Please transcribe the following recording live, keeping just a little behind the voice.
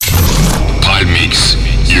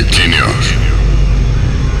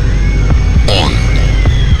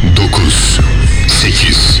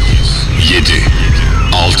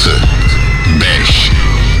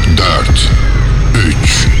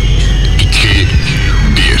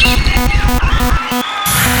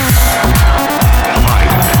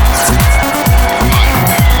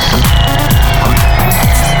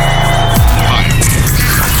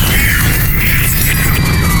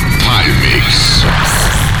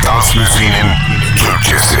Dance müziğinin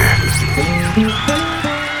Türkçesi.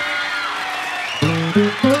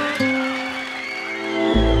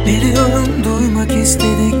 Biliyorum duymak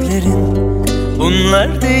istediklerin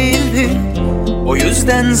bunlar değildi. O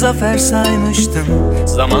yüzden zafer saymıştım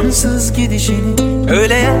zamansız gidişini.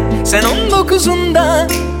 Öyle ya, sen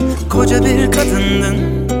 19'unda koca bir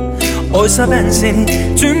kadındın. Oysa ben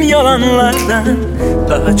seni tüm yalanlardan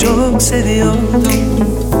daha çok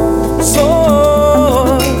seviyordum.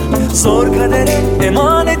 Zor kadere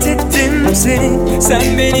emanet ettim seni. Sen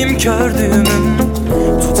benim kördüğümün,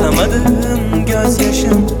 tutamadığım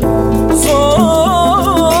gözyaşım.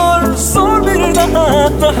 Zor bir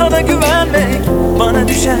daha da güvenmek. Bana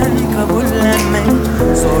düşen kabullenmek.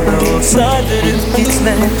 Zor da olsa dönüp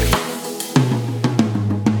gitmek.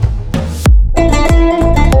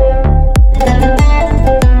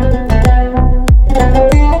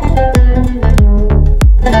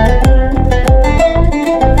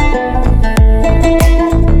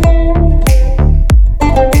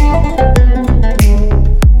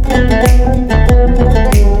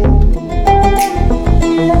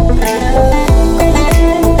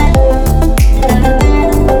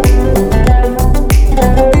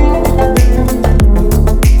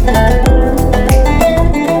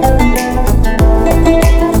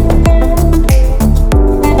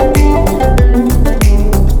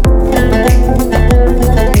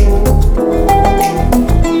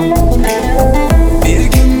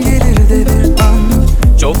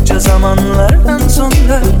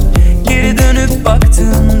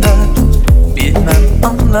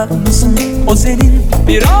 O senin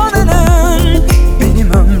bir anının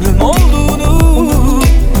benim ömrüm olduğunu,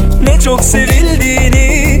 ne çok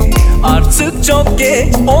sevildiğini, artık çok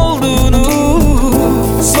geç olduğunu.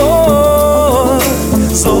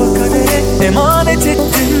 Zor kadere emanet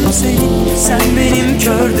ettim seni. Sen benim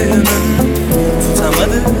kördüğümün,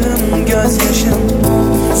 tutamadığım gözyaşım.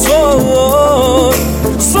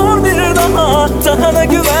 Zor bir daha da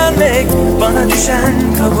güvenmek. Bana düşen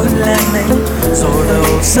kabullenmek. Zor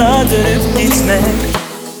da olsa dönüp gitmek.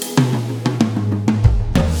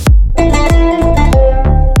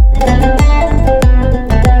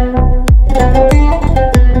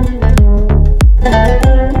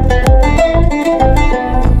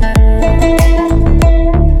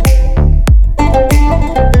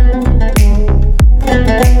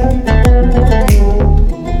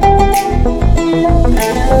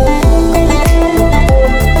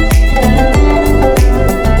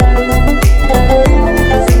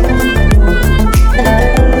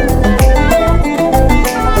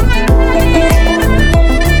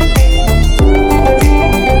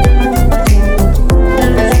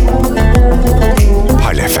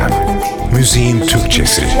 Müziğin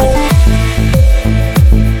Türkçesi.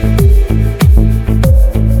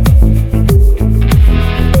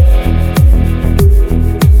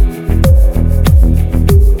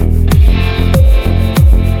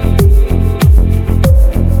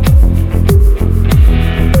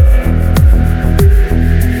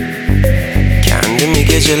 Kendimi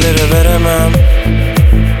gecelere veremem.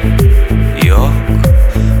 Yok,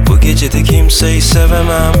 bu gecede kimseyi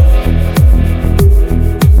sevemem.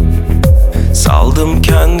 Saldım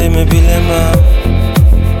kendimi bilemem.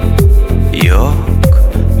 Yok,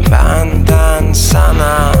 benden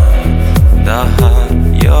sana daha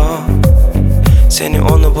yok. Seni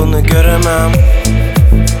onu bunu göremem.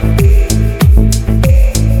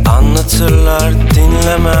 Anlatırlar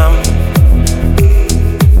dinlemem.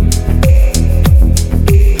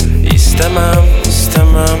 İstemem,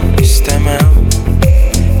 istemem, istemem.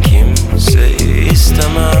 Kimseyi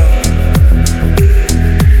istemem.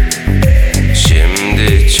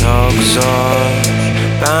 Çok zor,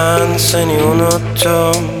 ben seni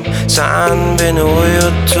unuttum, sen beni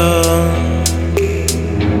uyuttun.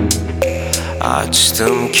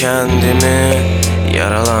 Açtım kendimi,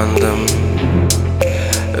 yaralandım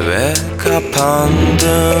ve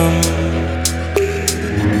kapandım.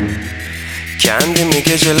 Kendimi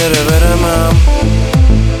gecelere veremem.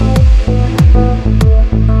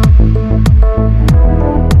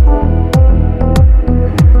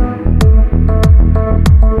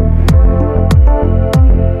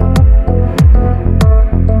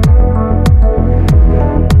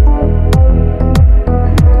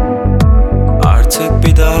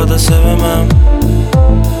 Da sevemem.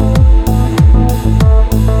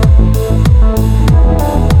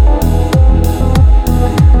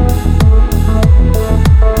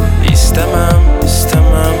 İstemem,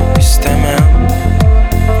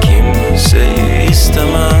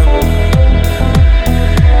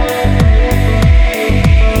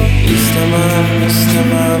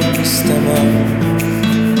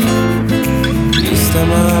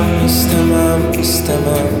 İstemem, istemem,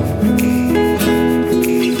 istemem.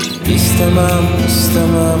 İstemem,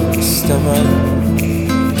 istemem, istemem.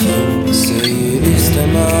 Kimseyi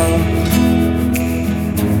istemem.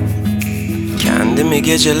 Kendimi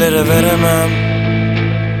gecelere veremem.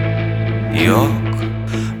 Yok,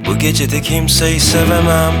 bu gecede kimseyi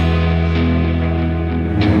sevemem.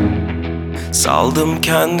 Saldım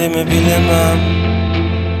kendimi bilemem.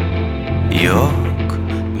 Yok,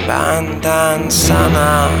 benden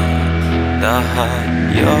sana daha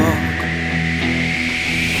yok.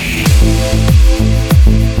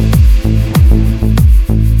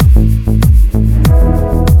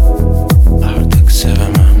 Artık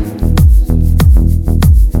sevemem.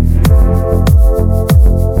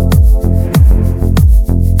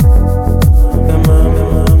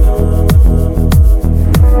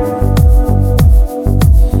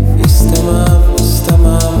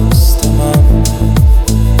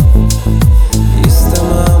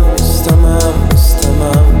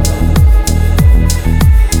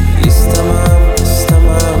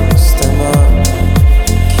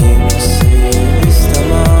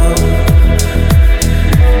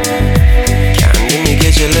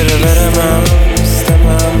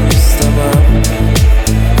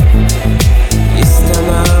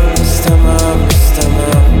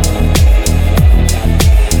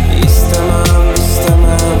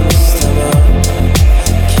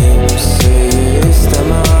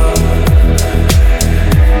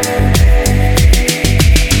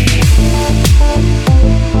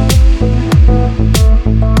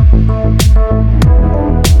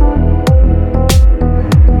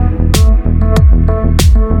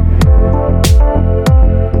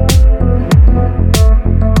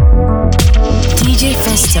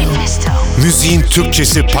 DJFESTO. Müziğin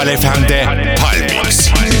Türkçesi PALFM'de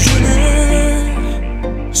PALMIX.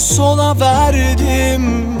 Sola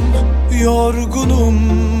verdim, yorgunum.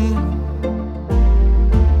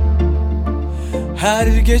 Her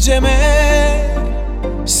geceme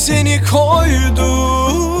seni koydu,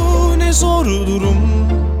 ne zor durum.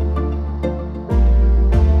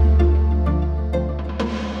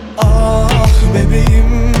 Ah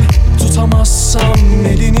bebeğim, tutamazsam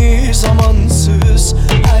elini zamansız.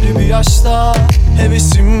 Her bir yaşta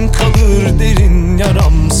hevesim kalır derin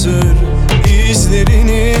yaramsır.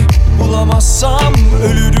 İzlerini bulamazsam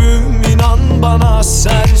ölürüm, inan bana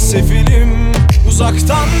sersefilim.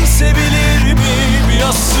 Uzaktan sevilir mi bir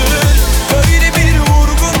asır? Böyle bir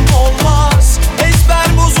vurgun olmaz,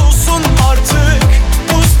 ezber bozulsun artık.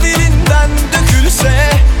 Buz dilinden dökülse,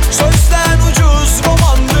 sözden ucuz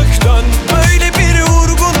romanlık dön. Böyle bir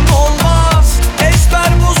vurgun olmaz,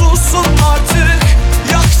 ezber bozulsun artık.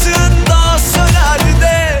 Yaktığında söner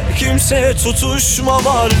de kimse tutuşmam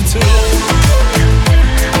artık.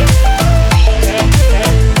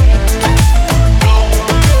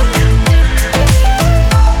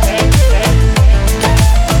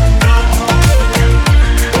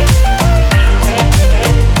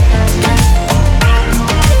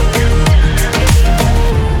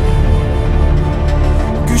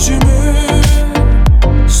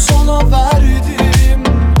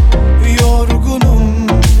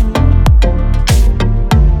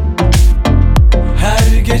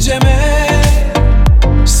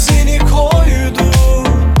 Seni koydu,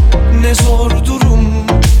 ne zor durum.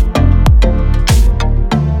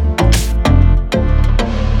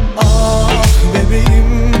 Ah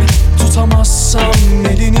bebeğim, tutamazsam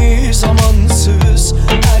elini zamansız.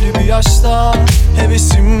 Her bir yaşta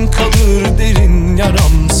hevesim kalır derin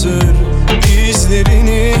yaramsır.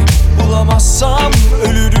 İzlerini bulamazsam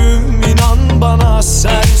ölürüm, inan bana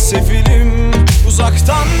sersefilim.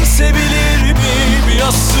 Uzaktan sevilir mi bir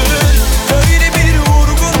asır? Böyle bir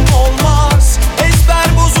vurgun olmaz, ezber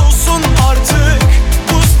bozulsun artık.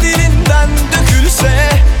 Buz dilinden dökülse,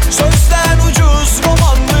 sözden ucuz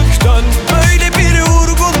romanlık dön. Böyle bir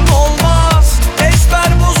vurgun olmaz,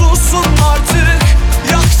 ezber bozulsun artık.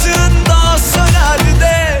 Yaktığında söner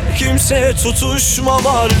de kimse tutuşmam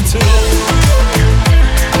artık.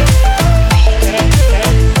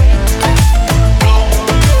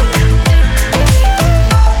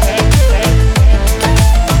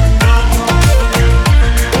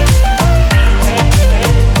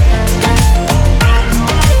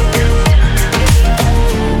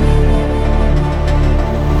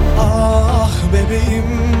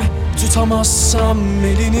 Tutamazsam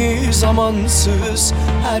elini zamansız.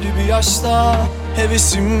 Her bir yaşta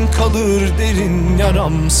hevesim kalır derin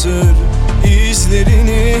yaramsır.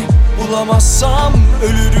 İzlerini bulamazsam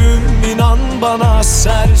ölürüm, inan bana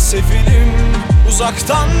sersefilim.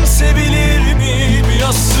 Uzaktan sevilir mi bir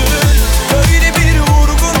asır? Böyle bir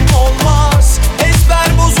vurgun olmaz, ezber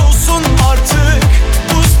ezber bozulsun artık.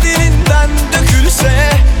 Buz dilinden dökülse,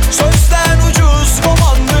 sözden ucuz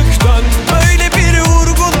romanlık dön. Böyle bir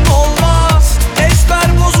vurgun olmaz, ezber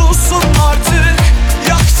bozulsun artık.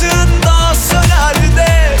 Yaktığında söner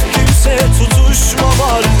de kimse tutuşmam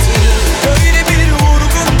artık. Böyle bir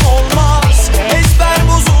vurgun olmaz, ezber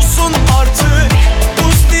bozulsun artık.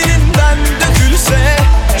 Buz dilinden dökülse,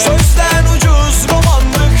 sözden ucuz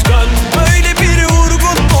romanlık dön. Böyle bir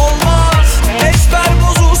vurgun olmaz, ezber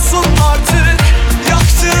bozulsun artık.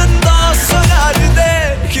 Yaktığında söner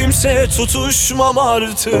de kimse tutuşmam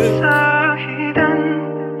artık. Sahiden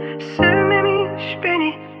sevmemiş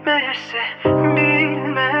beni meğerse,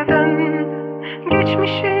 bilmeden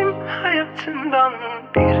geçmişim hayatından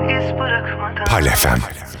bir iz bırakmadan. PALFM,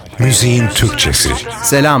 müziğin Türkçesi.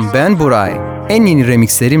 Selam, ben Buray. En yeni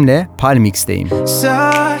remixlerimle PALMIX'teyim.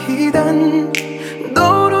 Sahiden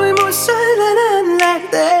doğruymuş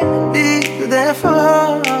söylenenlerde, bir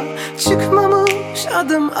defa çıkmamış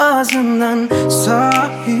adım ağzımdan.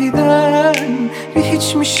 Sahiden bir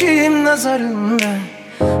hiçmişim nazarında,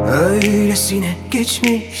 öylesine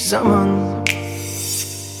geçmiş zaman.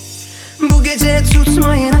 Bu gece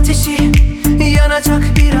tutmayın ateşi, yanacak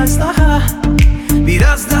biraz daha.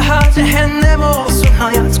 Biraz daha cehennem olsun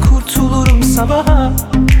hayat, kurtulurum sabaha.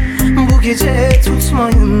 Bu gece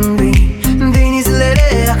tutmayın beni,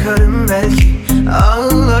 denizlere yakarım belki.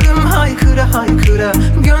 Ağlarım haykıra haykıra,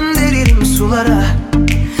 gönderirim sulara.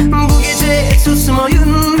 Bu gece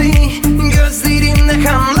tutmayın beni, gözlerimde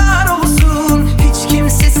kanlar olsun. Hiç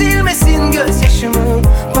kimse silmesin gözyaşımı,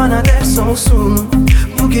 bana ders olsun.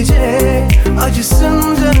 Bu gece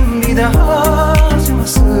acısın canım, bir daha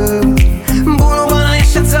acımasın. Bunu bana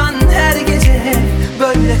yaşatan her gece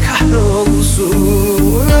böyle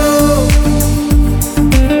kahrolsun.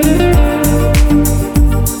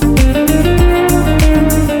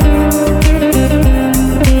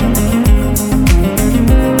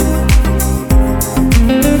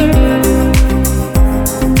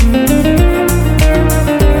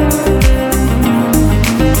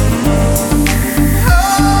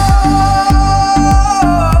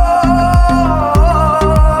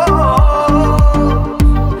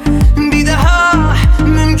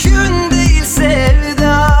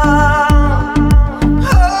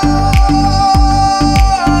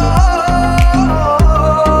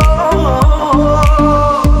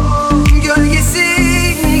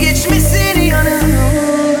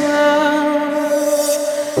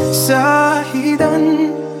 Sahiden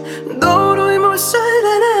doğruymuş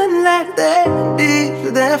söylenenlerde,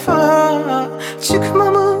 bir defa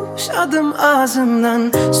çıkmamış adım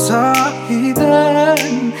ağzımdan. Sahiden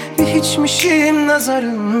bir hiçmişim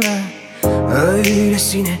nazarında,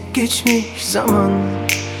 öylesine geçmiş zaman.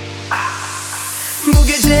 Bu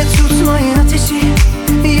gece tutmayın ateşi,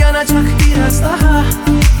 yanacak biraz daha.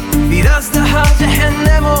 Biraz daha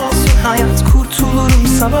cehennem olsun hayat, kurtulurum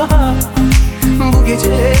sabaha. Bu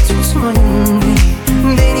gece tutmayın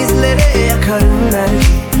beni, denizlere yakarım belki.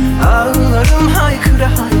 Ağlarım haykıra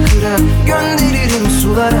haykıra, gönderirim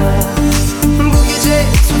sulara. Bu gece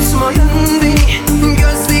tutmayın beni,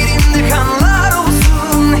 gözlerimde kanlar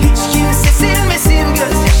olsun. Hiç kimse silmesin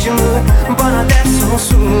gözyaşımı, bana ders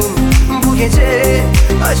olsun. Bu gece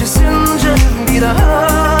acısın canım, bir daha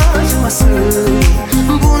acımasın.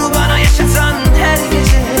 Bunu bana yaşatan her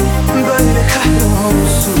gece böyle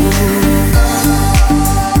kahrolsun.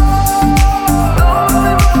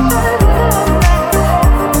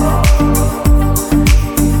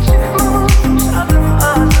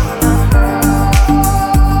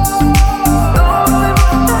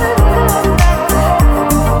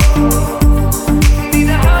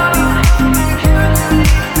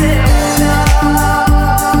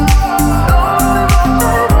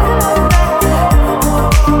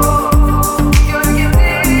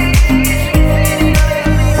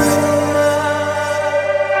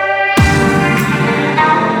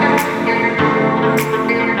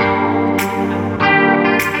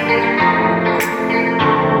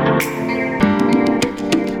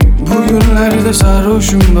 Bugünlerde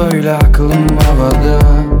sarhoşum, böyle aklım havada.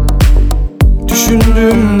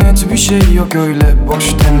 Düşündüğüm net bir şey yok, öyle boş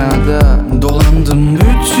tenada. Dolandım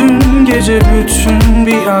bütün gece, bütün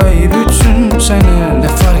bir ay, bütün sene, ne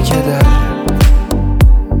fark eder?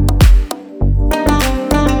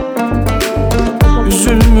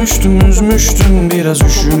 Üzülmüştüm, üzmüştüm, biraz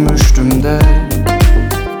üşümüştüm de.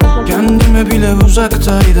 Kendime bile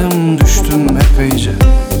uzaktaydım, düştüm epeyce.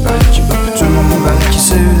 Belki öptüm, belki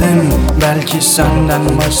sevdim, belki senden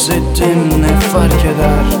bahsettim, ne fark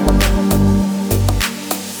eder?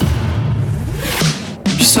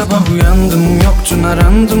 Bir sabah uyandım, yoktun,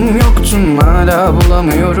 arandım, yoktun, hala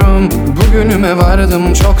bulamıyorum. Bugünüme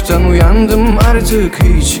vardım, çoktan uyandım, artık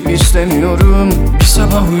hiç istemiyorum. Bir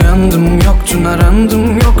sabah uyandım, yoktun,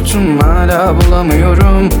 arandım, yoktun, hala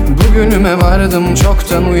bulamıyorum. Bugünüme vardım,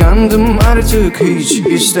 çoktan uyandım, artık hiç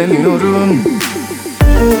istemiyorum.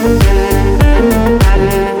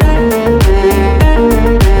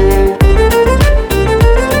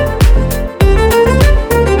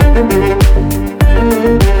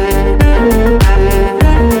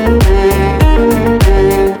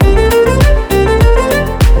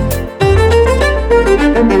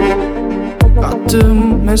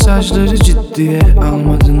 Attığım mesajları ciddiye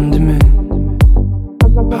almadın değil mi?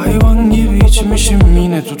 Hayvan gibi içmişim,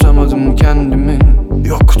 yine tutamadım kendimi.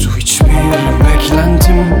 Yoktu hiçbir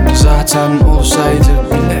beklentim, zaten olsaydı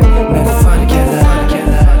bile ne fark eder?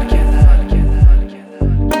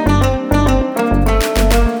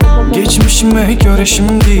 Geçmişime göre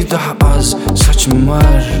şimdi daha az saçım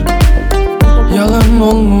var. Yalan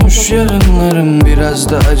olmuş yarınlarım, biraz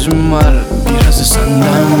da acım var. Birazı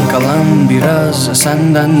senden kalan, biraz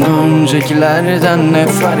senden öncekilerden ne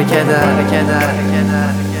fark eder?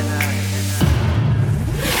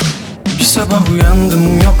 Bir sabah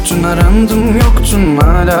uyandım, yoktun, arandım, yoktun,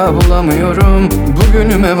 hala bulamıyorum.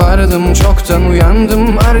 Bugünüme vardım, çoktan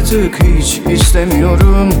uyandım, artık hiç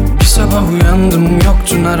istemiyorum. Bir sabah uyandım,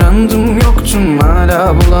 yoktun, arandım, yoktun,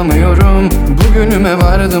 hala bulamıyorum. Bugünüme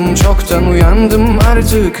vardım, çoktan uyandım,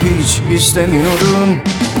 artık hiç istemiyorum.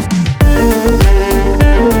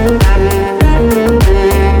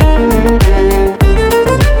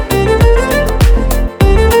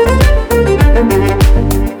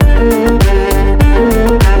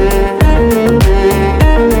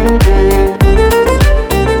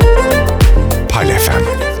 PALFM,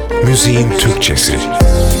 müziğin Türkçesi.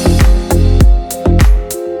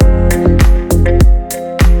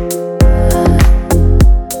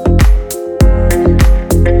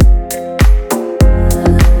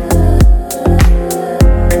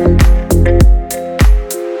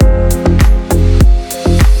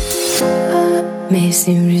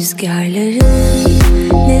 Mevsim rüzgarları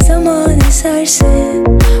ne zaman eserse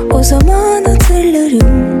o zaman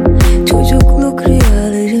hatırlarım. Çocukluk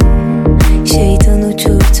rüyalarım, şeytan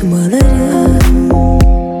uçurtmalarım.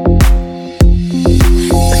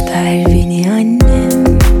 Öper beni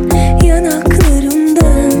annem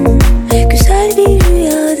yanaklarımdan, güzel bir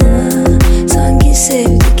rüyada, sanki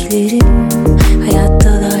sevdiklerim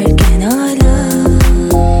hayattalarken hala.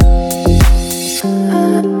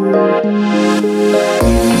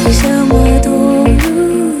 Akşama doğru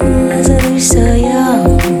azalırsa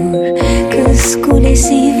yağmur, kız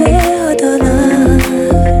kulesi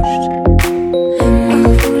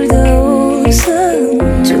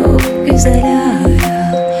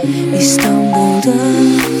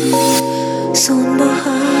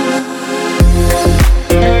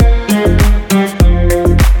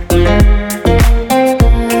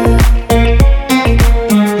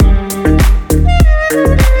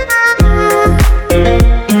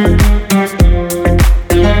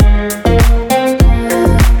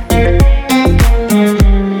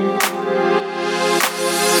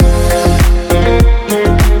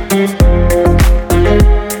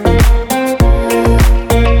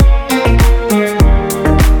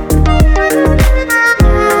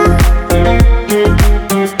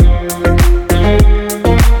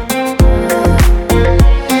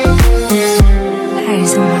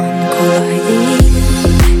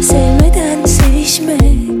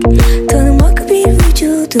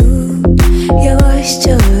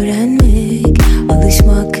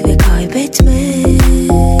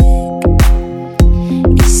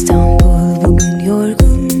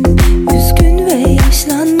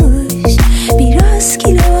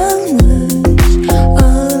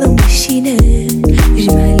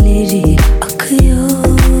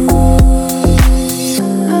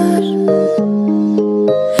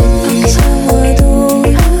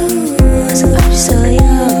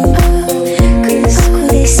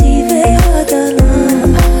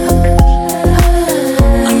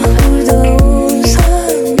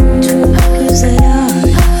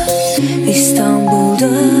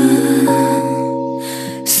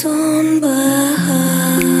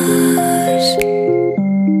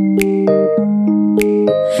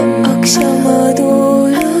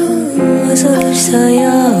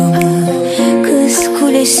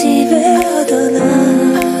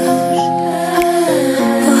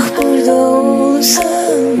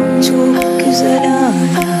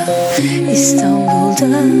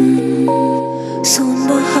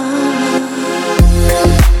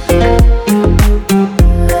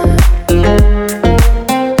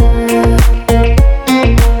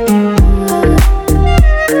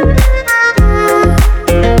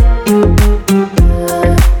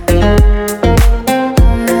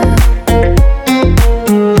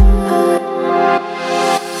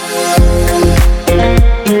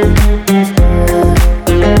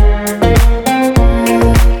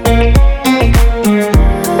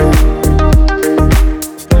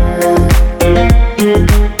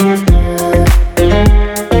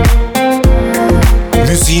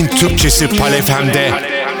Türkçesi PALFM'de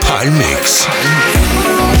PALMIX.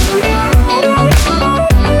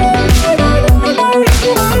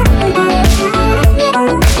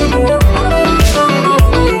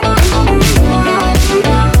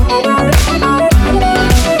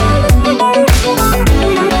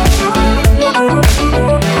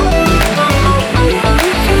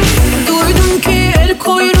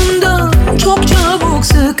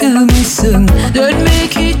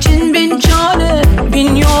 Dönmek için bin çare,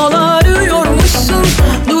 bin yol arıyormuşsun.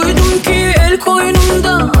 Duydum ki el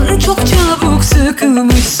koynundan çok çabuk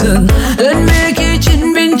sıkılmışsın. Dönmek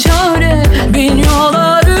için bin çare, bin yol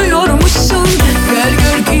arıyormuşsun. Gel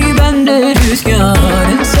gör ki bende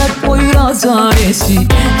rüzgarın sert poyraz zanesi,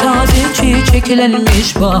 taze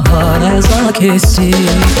çiçeklenmiş bahar yaza kesti.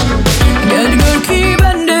 Gel gör ki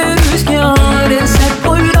bende rüzgarın sert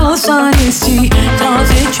poyraz zanesi,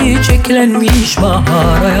 taze çiçeklenmiş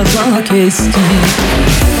bahar yaza kesti.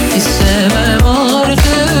 İstemem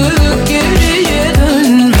artık geriye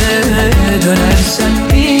dönme, dönersem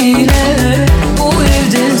bile bu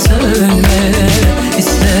evden sönme.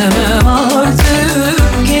 İstemem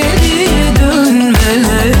artık geriye dönme,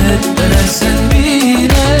 dönersem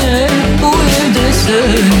bile bu evde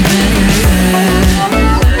sönme.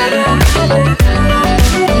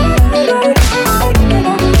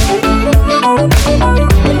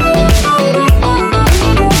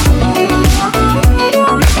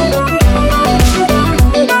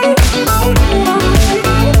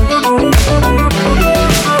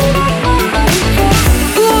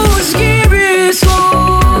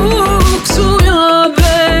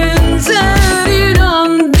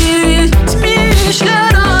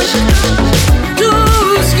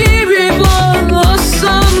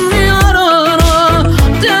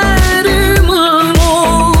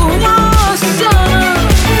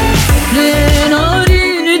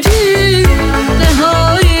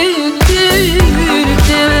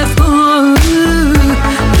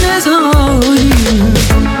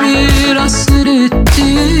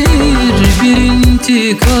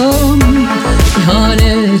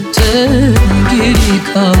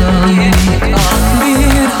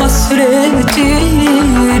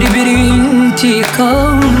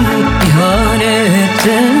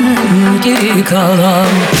 Kalan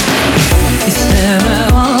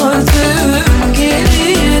İstemem artık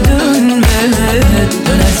geriye dönme,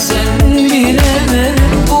 dönersen bile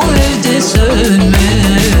bu evde sönme.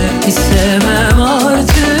 İstemem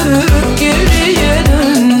artık geriye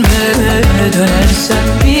dönme, dönersen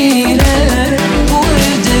bile bu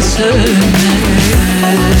evde sönme.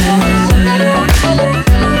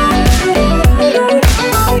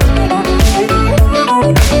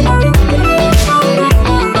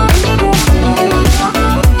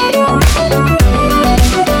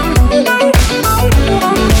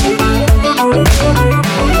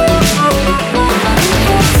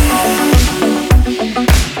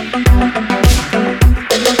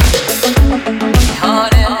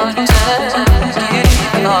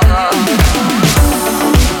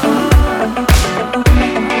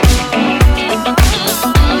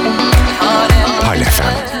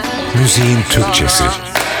 Müziğin Türkçesi.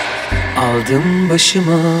 Aldım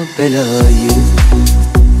başıma belayı,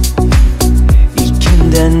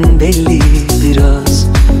 İlkinden belli biraz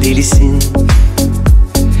delisin,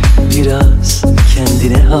 biraz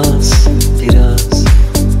kendine has, biraz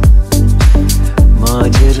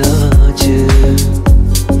maceracı.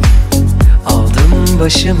 Aldım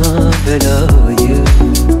başıma belayı,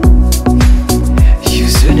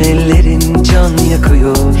 yüzün ellerin can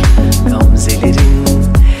yakıyor, gamzelerin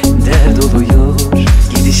dert oluyor,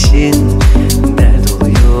 gidişin dert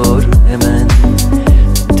oluyor, hemen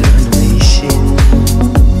dönme işin.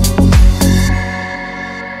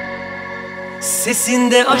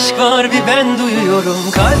 Sesinde aşk var bir ben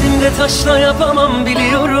duyuyorum, kalbimde taşla yapamam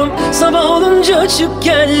biliyorum. Sabah olunca çık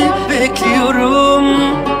gel bekliyorum.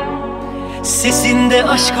 Sesinde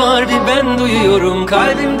aşk var bir ben duyuyorum,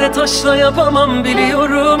 kalbimde taşla yapamam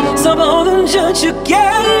biliyorum. Sabah olunca çık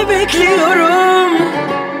gel bekliyorum.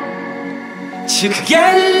 Çık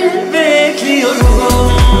gel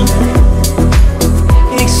bekliyorum.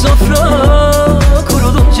 İlk sofra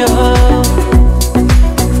kurulunca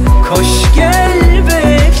koş gel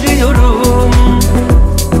bekliyorum.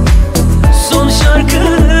 Son şarkı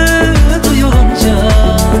duyulunca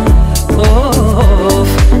of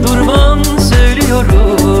durmam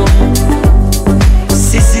söylüyorum.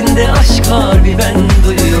 Sesinde aşk var bir ben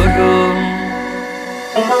duyuyorum.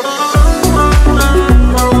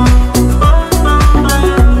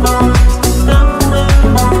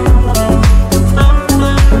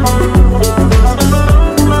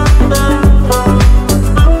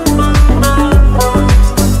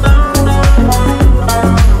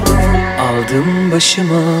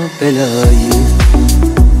 başıma belayı.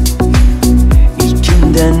 İlk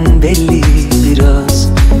günden belli biraz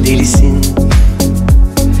delisin,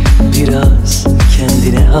 biraz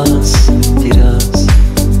kendine has, biraz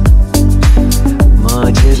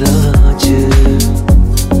maceracı.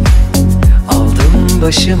 Aldım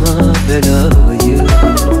başıma belayı.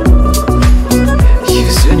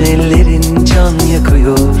 Yüzün ellerin can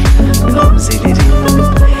yakıyor, gamzelerin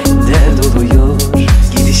dert oluyor,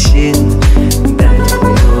 gidişin dert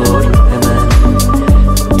oluyor, hemen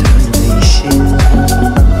dönme işin.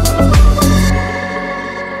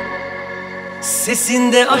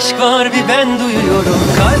 Sesinde aşk var bir ben duyuyorum,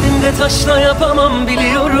 kalbimde taşla yapamam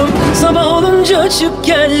biliyorum. Sabah olunca çık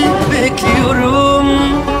gel bekliyorum.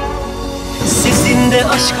 Sesinde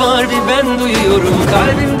aşk var bir ben duyuyorum,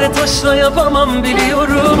 kalbimde taşla yapamam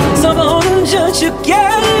biliyorum. Sabah olunca çık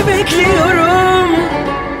gel bekliyorum.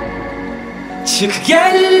 Çık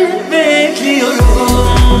gel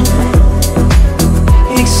bekliyorum.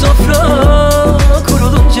 İlk sofra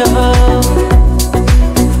kurulunca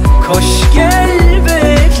koş gel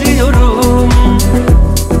bekliyorum.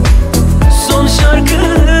 Son şarkı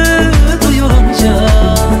duyulunca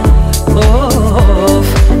of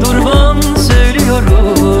durmam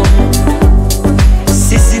söylüyorum.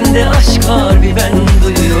 Sesinde aşk var bir ben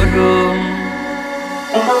duyuyorum.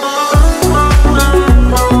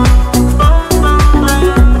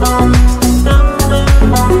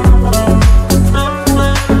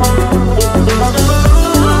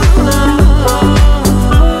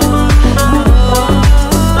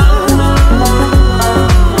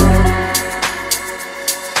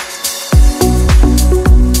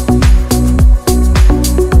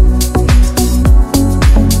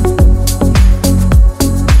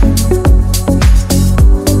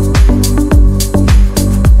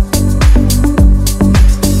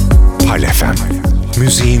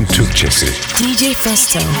 Müziğin Türkçesi.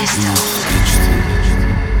 DJFESTO.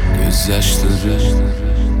 Gözyaşları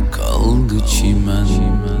kaldı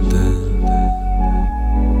çimende.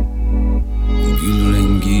 Gül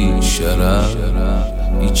rengi şarap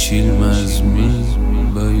içilmez mi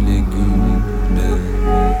böyle günde?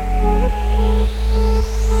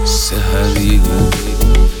 Seher yedi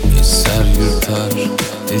eser yırtar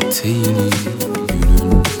eteğini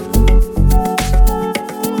gülün.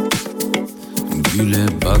 Güle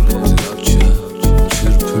baktıkça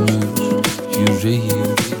çırpınır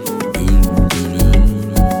yüreğim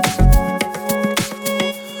bülbülün.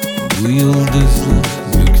 Bu yıldızlı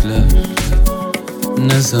gökler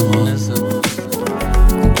ne zaman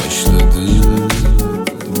başladı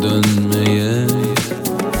dönmeye?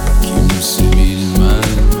 Kimse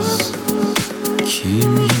bilmez,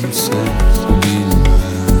 kimse bilmez.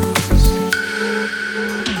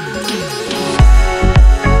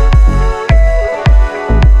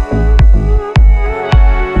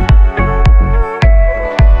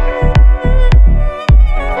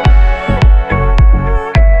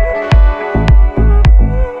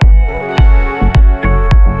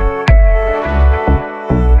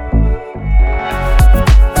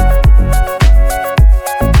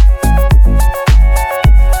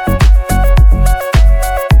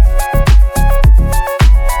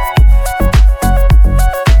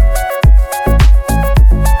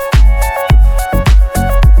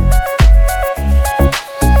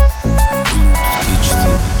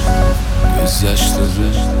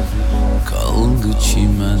 Gözyaşları kaldı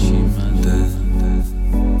çimende.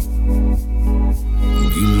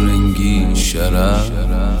 Gül rengi şarap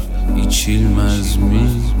içilmez mi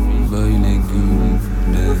böyle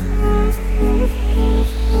günde?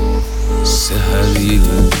 Seher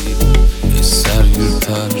yedi eser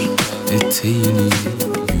yırtar eteğini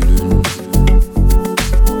gülün.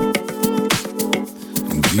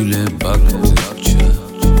 Güle baktıkça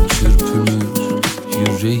çırpınır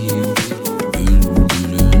yüreğim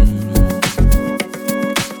bülbülün.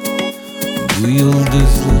 Bu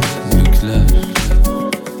yıldızlı gökler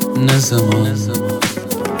ne zaman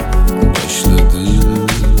başladı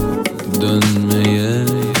dönmeye?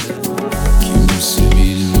 Kimse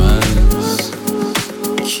bilmez,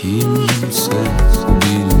 kimse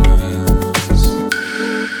bilmez.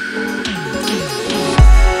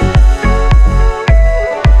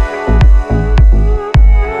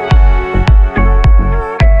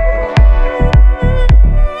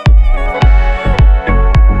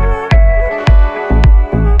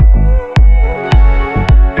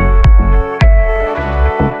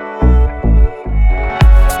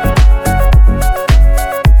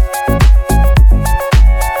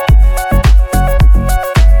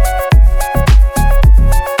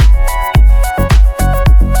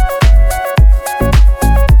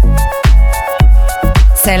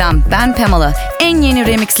 Ben Pamela. En yeni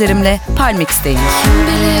remixlerimle PALMIX'teyim. Kim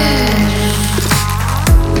bilir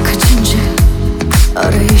kaçıncı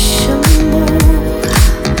arayışım bu,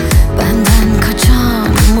 benden kaçan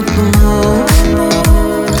mutluluğum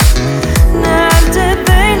nerede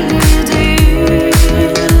belli değil.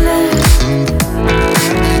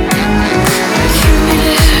 Kim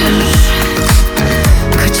bilir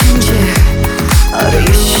kaçıncı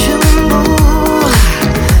arayışım bu,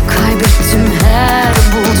 kaybettim her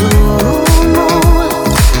bulduğumu,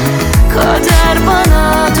 kader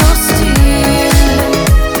bana dost değil.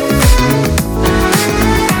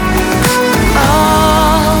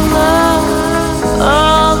 Ağla,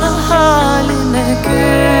 ağla haline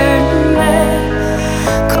gülme,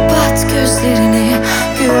 kapat gözlerini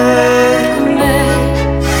görme,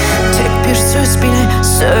 tek bir söz bile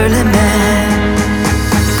söyleme.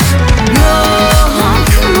 Yok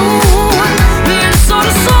mu bir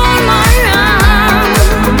soru sormayan,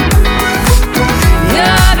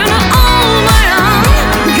 yarını olmayan,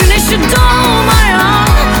 güneşi doğmayan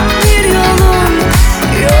bir yolun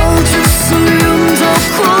yolcusuyum,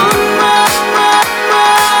 dokunma.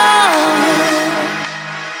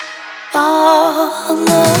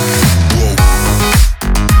 Ağla.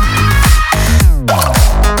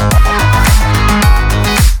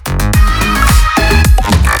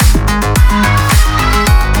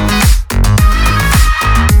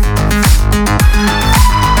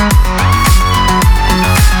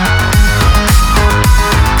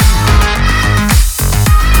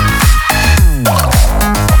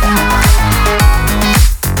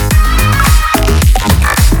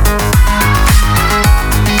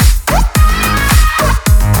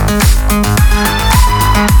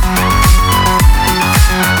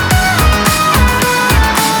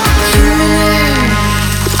 Kim bilir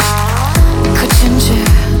kaçıncı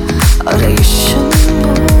arayışım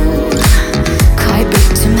bu,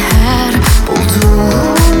 kaybettim her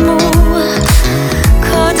bulduğumu,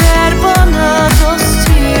 kader bana dost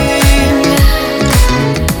değil.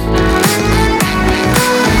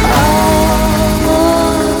 Ağla,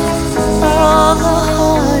 ağla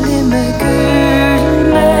halime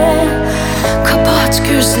gülme, kapat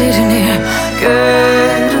gözlerini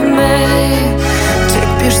görme, tek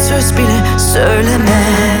bir söz bile söyleme.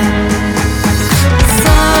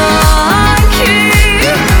 Sanki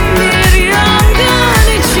bir yangın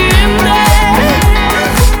içimde,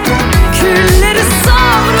 külleri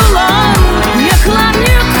savrulan, yakılan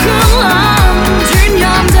yıkılan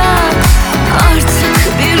dünyamda artık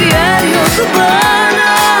bir yer yok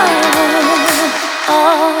bana.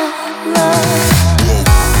 Ağla.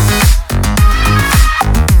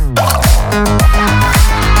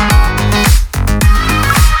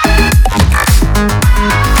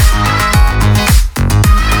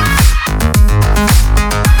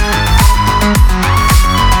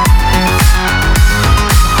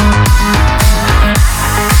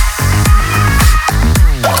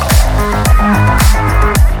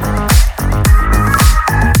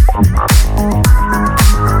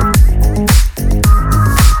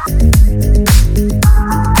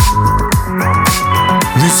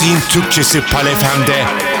 Müziğin Türkçesi PALFM'de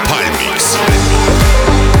PALMIX.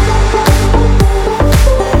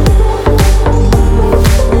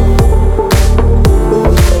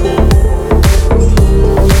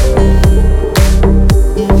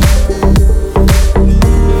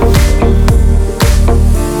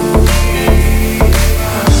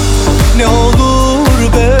 Ne olur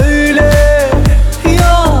böyle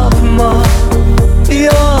yapma,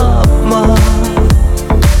 yapma,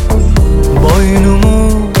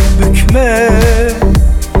 boynumu bükme,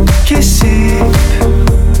 kesip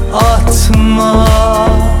atma.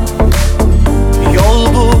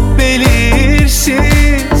 Yol bu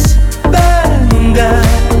belirsiz, benden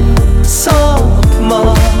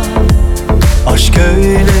sapma. Aşk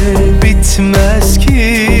öyle bitmez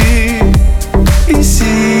ki,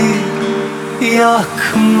 bizi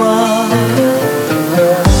yakma.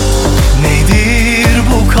 Nedir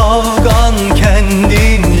bu kavgan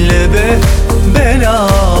kendinle be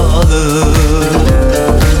belalı?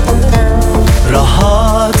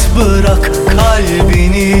 Rahat bırak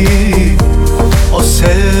kalbini, o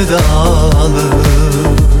sevdalı.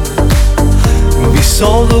 Bir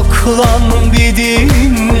soluklan, bir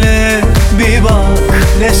dinle, bir bak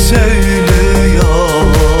ne söylüyor.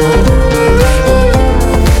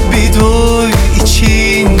 Bir duy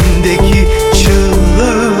içindeki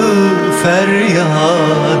çığlığı,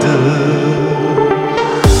 feryadı.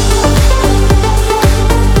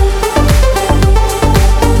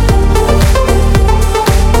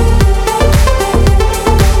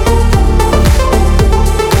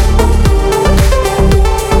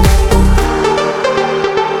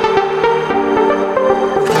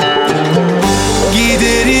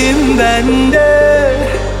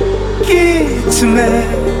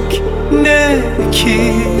 ne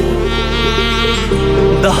ki?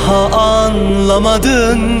 Daha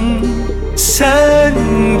anlamadın, sen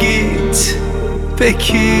git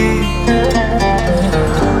peki.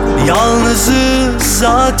 Yalnızız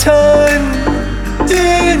zaten,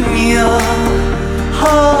 dünya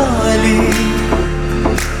hali.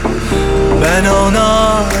 Ben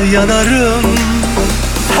ona yanarım,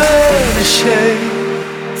 her şey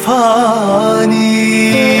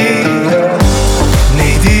fani.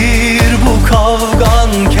 Nedir bu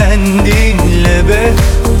kavgan kendinle be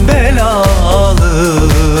belalı?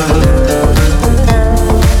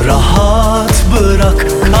 Rahat bırak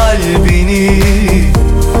kalbini,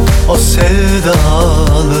 o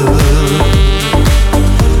sevdalı.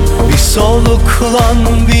 Bir soluklan,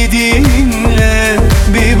 bir dinle,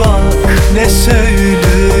 bir bak ne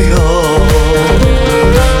söylüyor.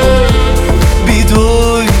 Bir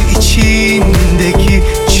duy içindeki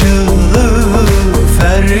çığlığı,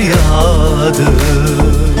 feryadı.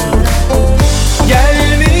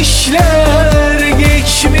 Gelmişler,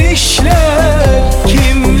 geçmişler,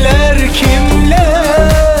 kimler kimler.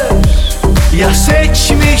 Ya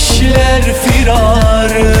seçmişler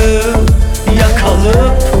firarı, ya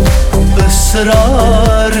kalıp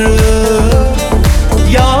ısrarı.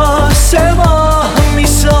 Ya semah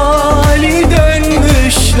misali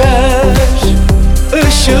dönmüşler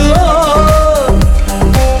ışığa,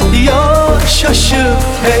 ya şaşıp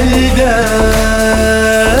elden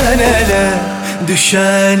ele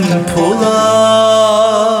düşen pula.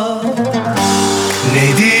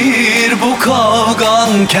 Nedir bu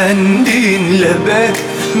kavgan kendinle be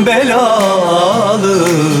belalı?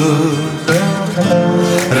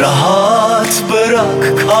 Rahat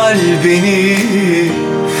bırak kalbini,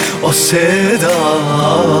 o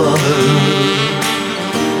sevdalı.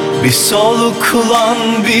 Bir soluklan,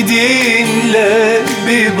 bir dinle,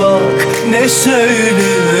 bir bak ne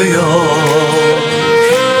söylüyor.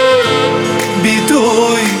 Bir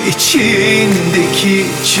duy içindeki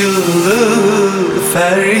çığlığı,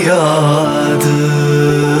 feryadı.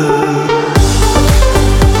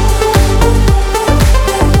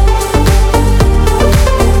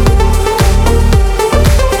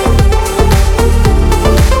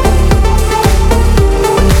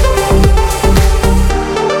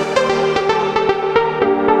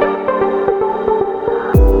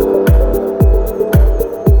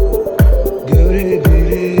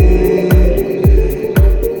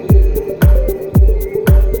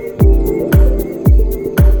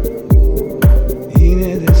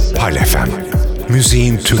 PALFM,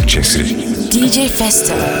 müziğin Türkçesi.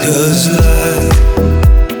 DJFESTO. Gözler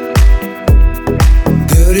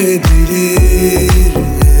görebilir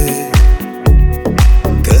de,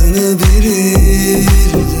 kanabilir de.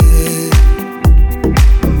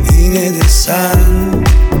 Yine de sen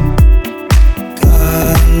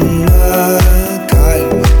kanma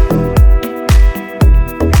kalbe,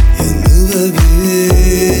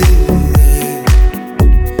 yanılabilir de,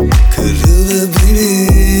 kırılabilir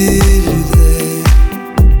de.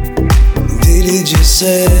 Delice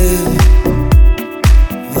sev,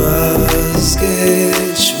 vazgeçme.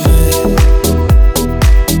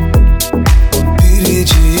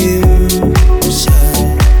 Biricim sen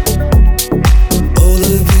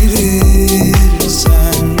olabilirsen,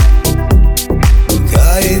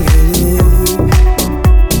 kaybolup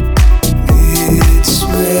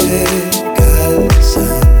gitme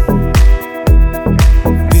gelsen.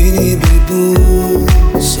 Beni bir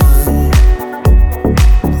bulsan,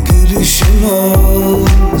 gülüşüm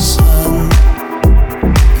olsan,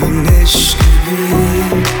 güneş gibi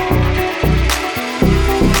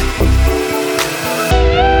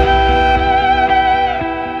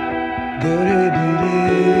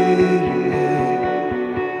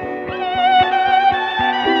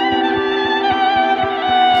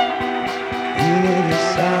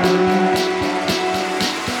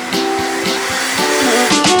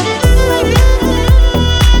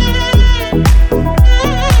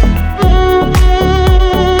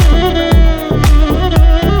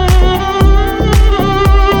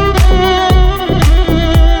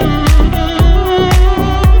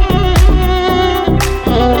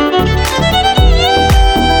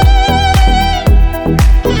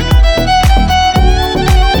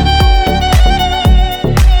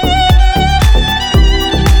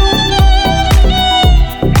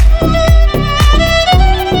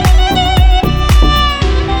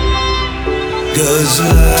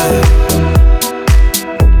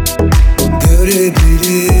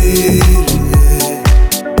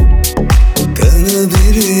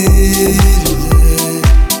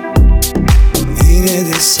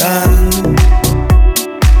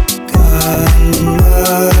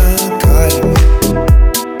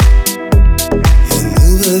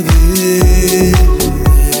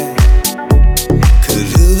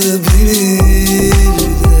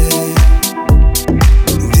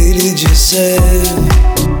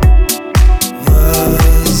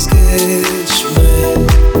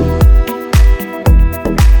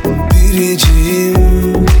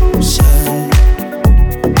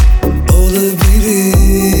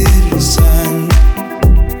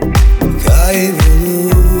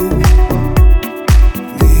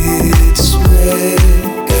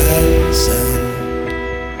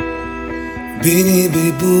Beni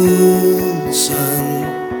bir bulsan,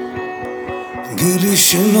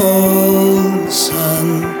 gülüşün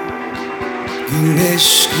olsan,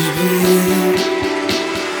 güneş gibi.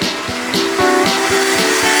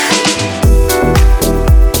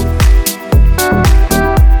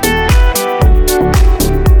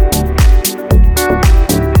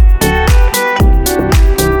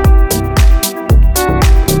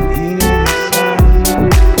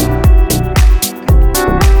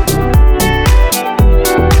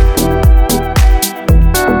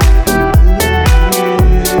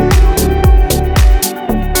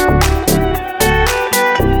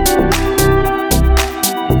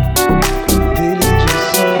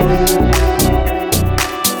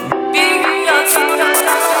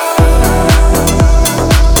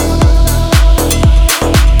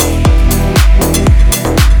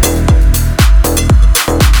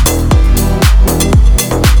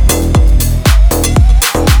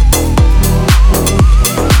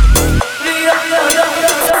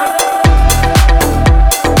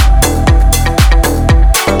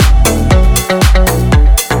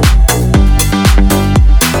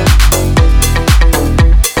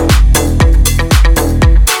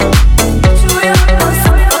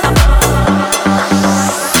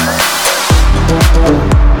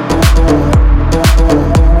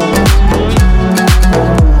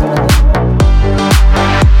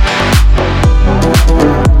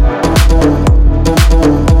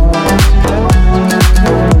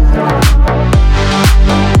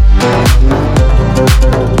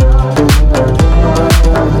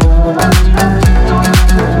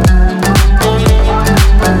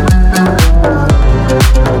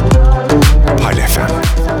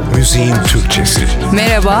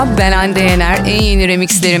 Merhaba, ben Hande Yener. En yeni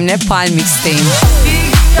remixlerimle PALMIX'teyim.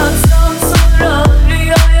 Yatsam sonra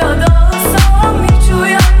rüyaya dalsam, hiç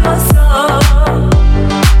uyanmasam,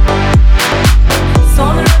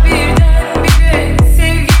 sonra birdenbire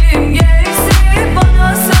sevgilim gelse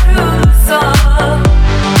bana sarılsa,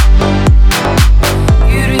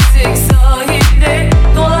 yürüsek sahilde,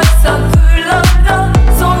 dolaşsak kırlarda,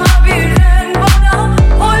 sonra birden bana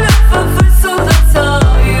o lafı fısıldasa,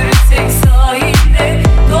 yürüsek sahilde,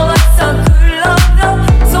 dolaşsak kırlarda,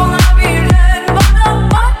 sonra birden bana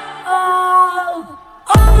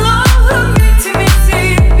Allah'ım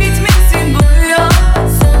bitmesin, bitmesin bu rüya,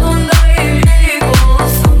 sonunda evlilik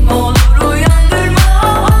olsun, ne olur uyandırma.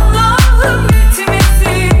 Allah'ım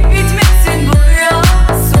bitmesin, bitmesin bu rüya,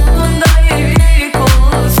 sonunda evlilik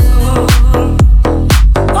olsun.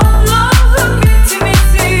 Allah'ım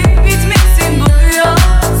bitmesin, bitmesin bu rüya,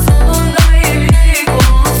 sonunda evlilik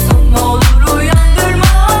olsun, ne olur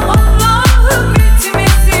uyandırma. Allah'ım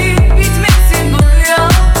bitmesin, bitmesin bu rüya,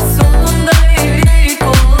 sonunda evlilik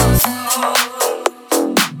olsun.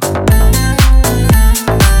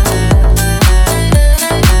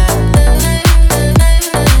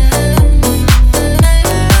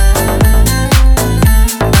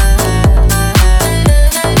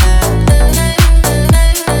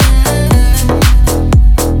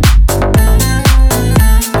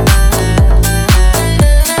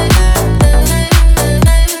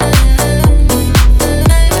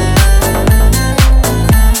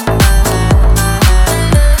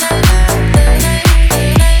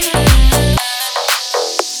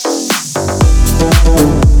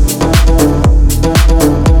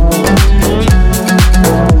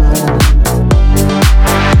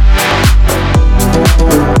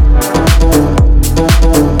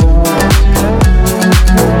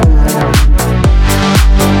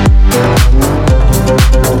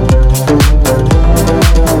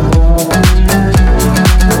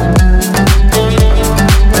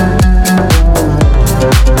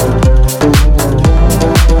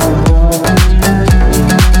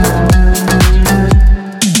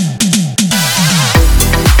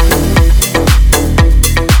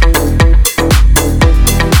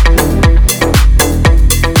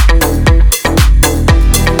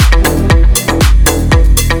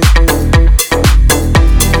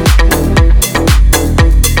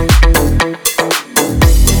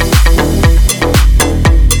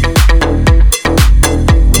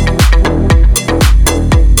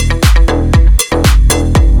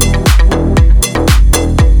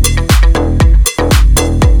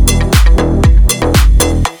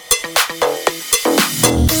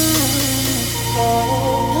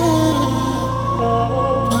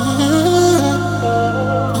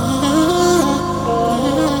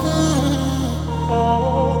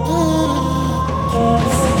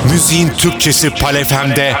 Müziğin Türkçesi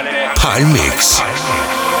PALFM'de PALMIX.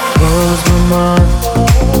 Toz duman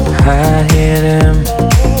her yerim,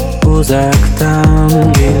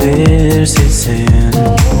 uzaktan gelir sesin.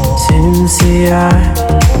 Simsiyah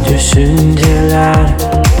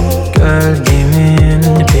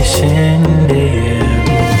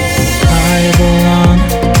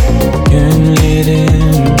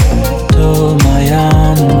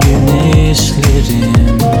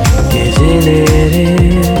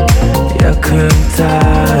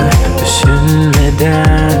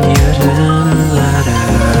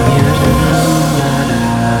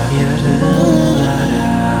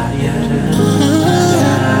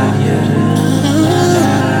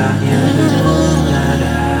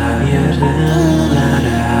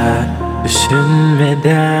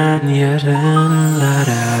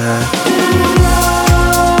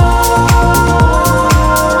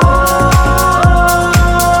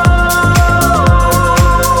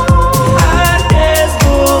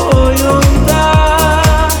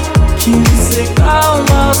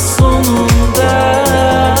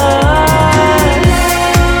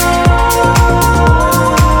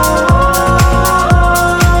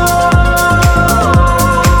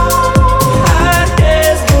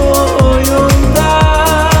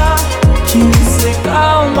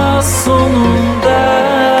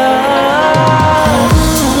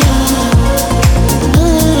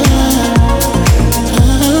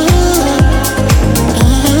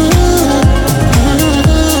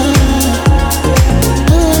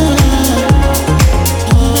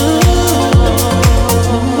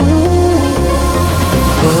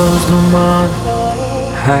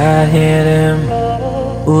her yerim.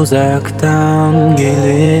 Uzaktan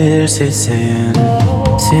gelir sesin.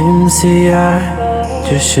 Simsiyah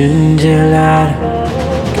düşünceler,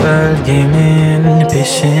 gölgemin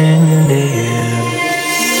peşindeyim.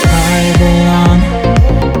 Kaybolan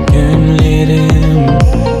günlerim,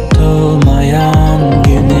 dolmayan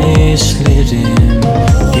güneşlerim.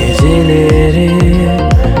 Geceleri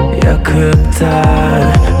yakıp da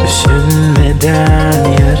düşünmeden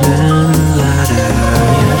yarınlara,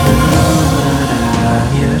 yarınlara,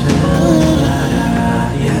 yarınlara,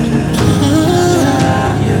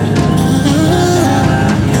 yarınlara,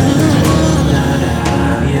 yarınlara,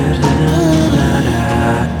 yarınlara.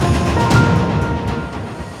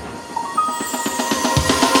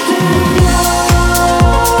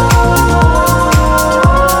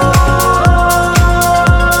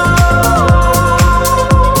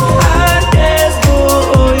 Herkes bu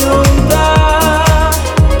oyunda,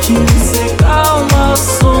 kimse kalmaz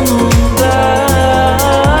sonunda.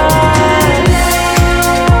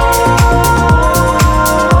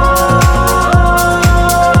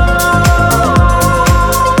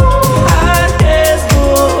 Herkes bu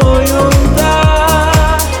oyunda,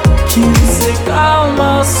 kimse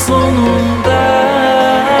kalmaz sonunda.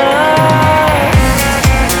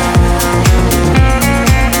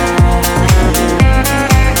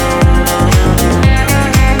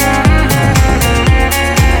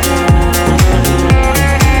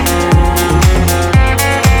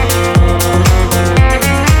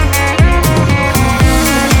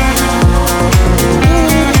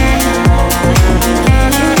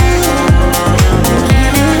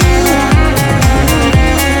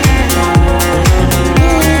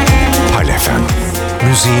 PALFM,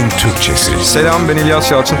 müziğin Türkçesi. Selam, ben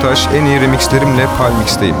İlyas Yalçıntaş. En iyi remixlerimle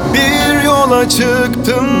PALMIX'teyim. Bir yola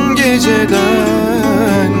çıktım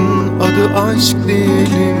geceden, adı aşk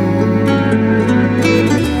değilim.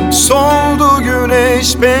 Soldu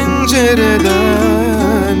güneş pencereden,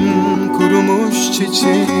 kurumuş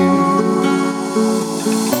çiçeğim.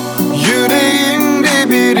 Yüreğimde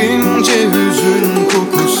bir ince hüzün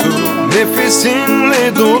kokusu,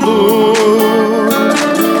 nefesinle dolu.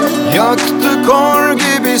 Yaktı kor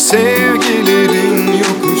gibi sevgilerin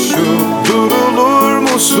yokuşu, durulur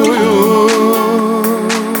mu suyu?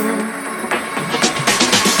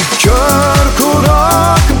 Kör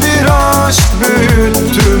kurak bir aşk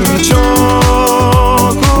büyüttüm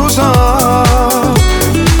çok uzak.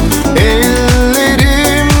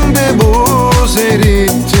 Ellerimde buz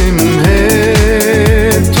erittim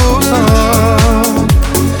hep tuzak.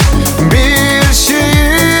 Bir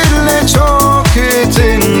şiirle çok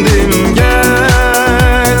yetindim,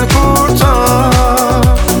 gel kurtar.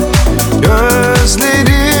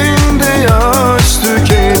 Gözlerimde yaş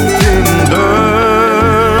tükettim,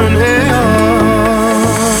 dön ey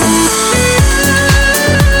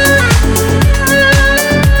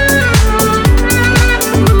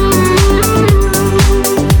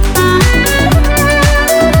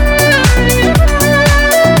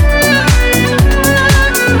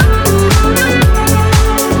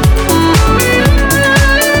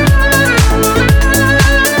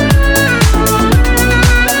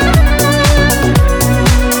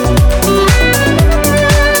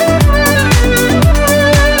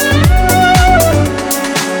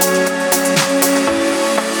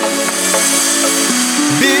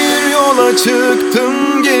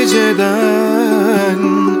çıktım geceden,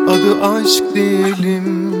 adı aşk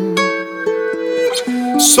değilim.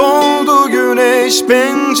 Soldu güneş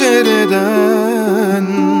pencereden,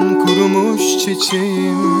 kurumuş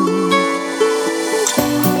çiçeğim.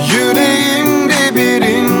 Yüreğimde bir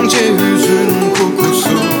ince hüzün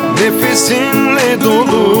kokusu, nefesinle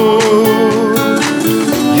dolu.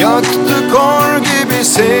 Yaktı kor gibi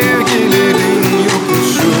sevgilerin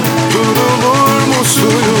yokuşu, durulur mu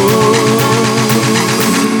suyu?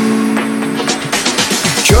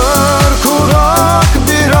 Kör kurak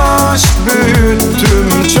bir aşk büyüttüm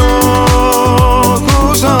çok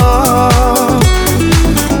uzak.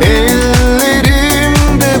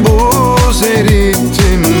 Ellerimde buz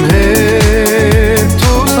erittim hep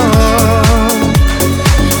tuzak.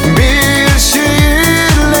 Bir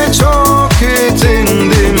şiirle çok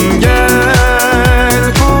yetindim, gel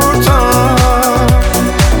kurtar.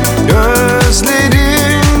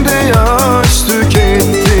 Gözlerimde yaş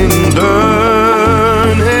tükettin,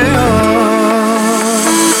 dön ey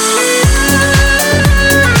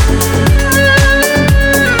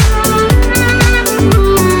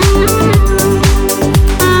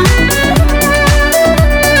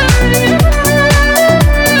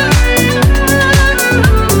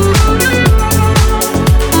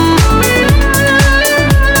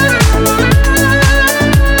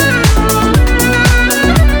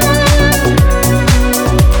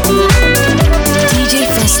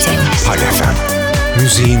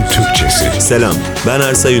Selam, ben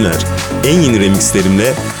Ersay Üner. En yeni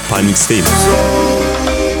remixlerimle PALMIX'teyim.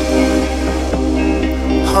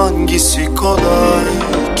 Hangisi kolay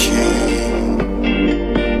ki?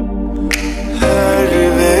 Her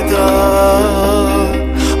veda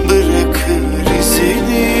bırakır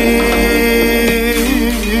izini.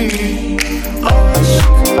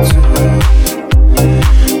 Aşktı,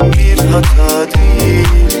 bir hata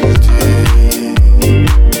değildi.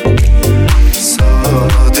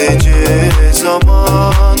 Sadece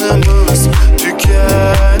zamanımız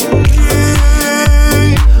tükendi.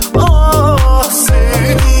 Ah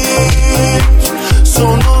sevdik,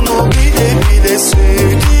 sonunu bile bile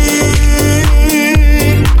sevdik.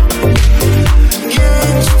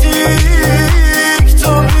 Geçtik,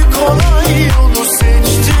 tabii kolay yolu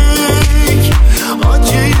seçtik.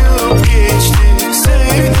 Acıyıp geçtik,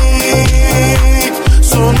 sevdik.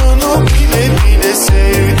 Sonunu bile bile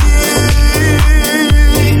sevdik.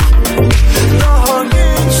 Daha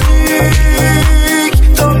geçtik,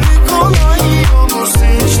 tabii kolay yolu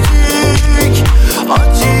seçtik.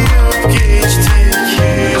 Acıyıp geçtik.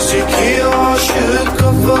 Biz iki aşık,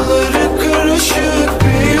 kafaları karışık.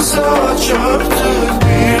 Bir sağa çarptık,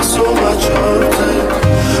 bir sola çarptık.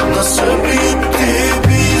 Nasıl bitti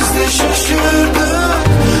biz de şaşırdık.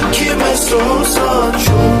 Kime sorsan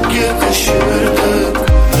çok yakışırdık.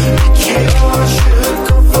 İki aşık,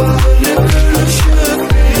 kafaları karışık.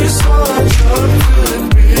 Bir sağa çarptık,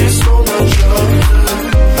 bir sola çarptık.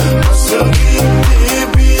 Nasıl bitti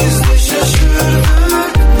biz de şaşırdık.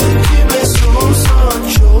 Kime sorsan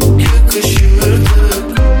çok yakışırdık.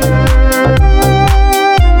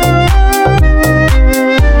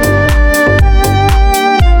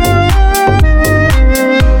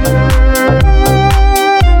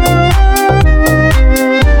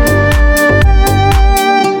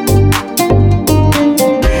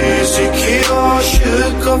 Biz iki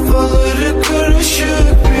aşık, kafaları karışık.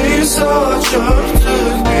 Bir sağa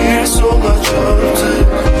çarptık, bir sola çarptık.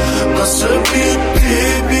 Nasıl bitti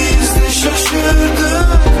biz de şaşırdık.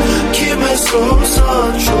 Kime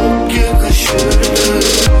sorsan çok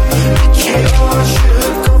yakışırdık. İki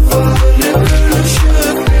aşık, kafaları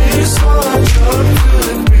karışık. Bir sağa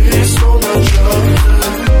çarptık, bir sola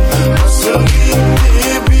çarptık. Nasıl bitti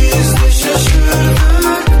biz de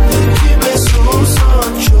şaşırdık. Kime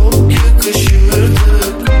sorsan çok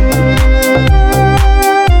yakışırdık.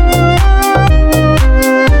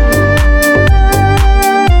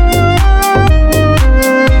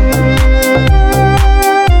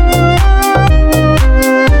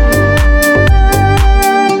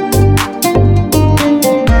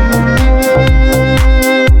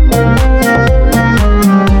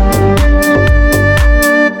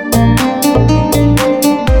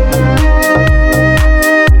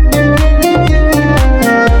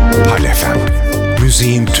 PALFM,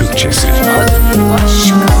 müziğin Türkçesi. Tadın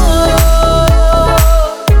başka,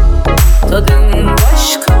 tadın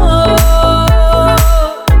başka.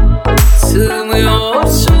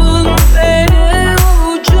 Sığmıyorsun beni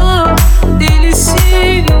avuca,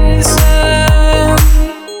 delisin sen.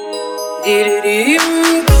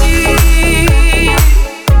 Delireyim ki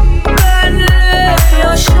benle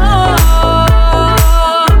yaşa.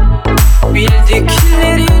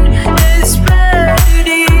 Bildiklerin ezber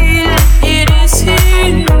değil,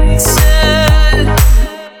 yenisin sen.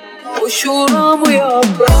 Boşuna mı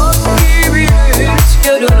yaprak gibi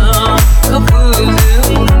rüzgarına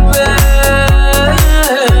kapıldım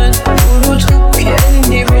ben. Unutup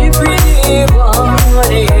kendimi bir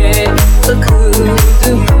bahaneye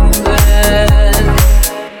takıldım ben.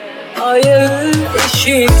 Ayağı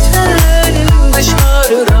eşikten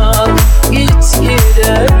dışarıda git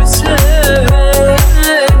gidersen.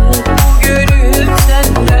 Bu gönül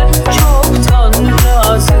senden çoktan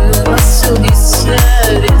razı, nasıl istersen.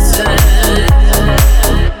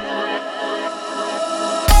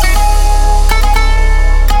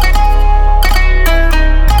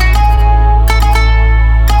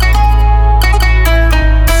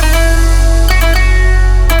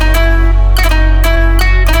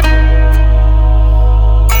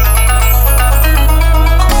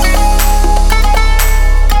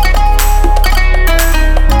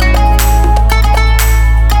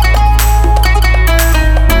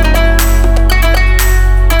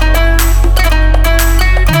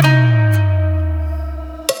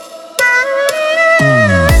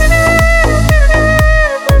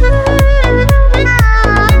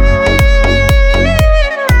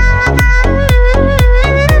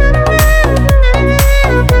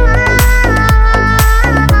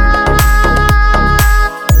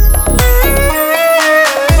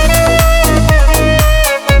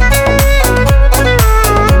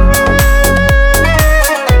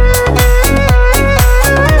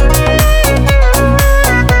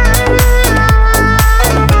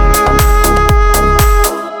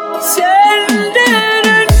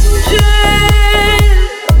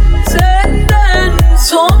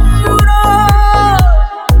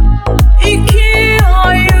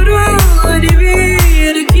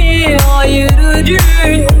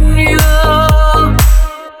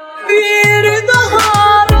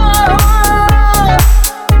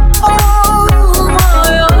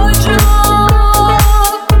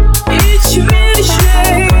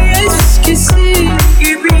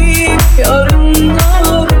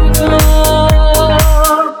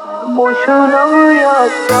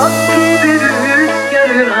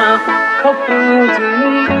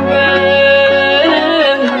 kapıldım ben.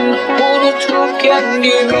 Unutup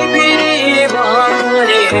kendimi bir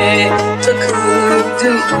ihaneye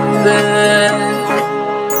takıldım ben.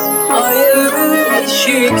 Ayağım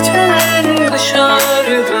eşikten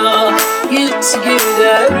dışarıda, git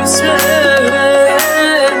gidersen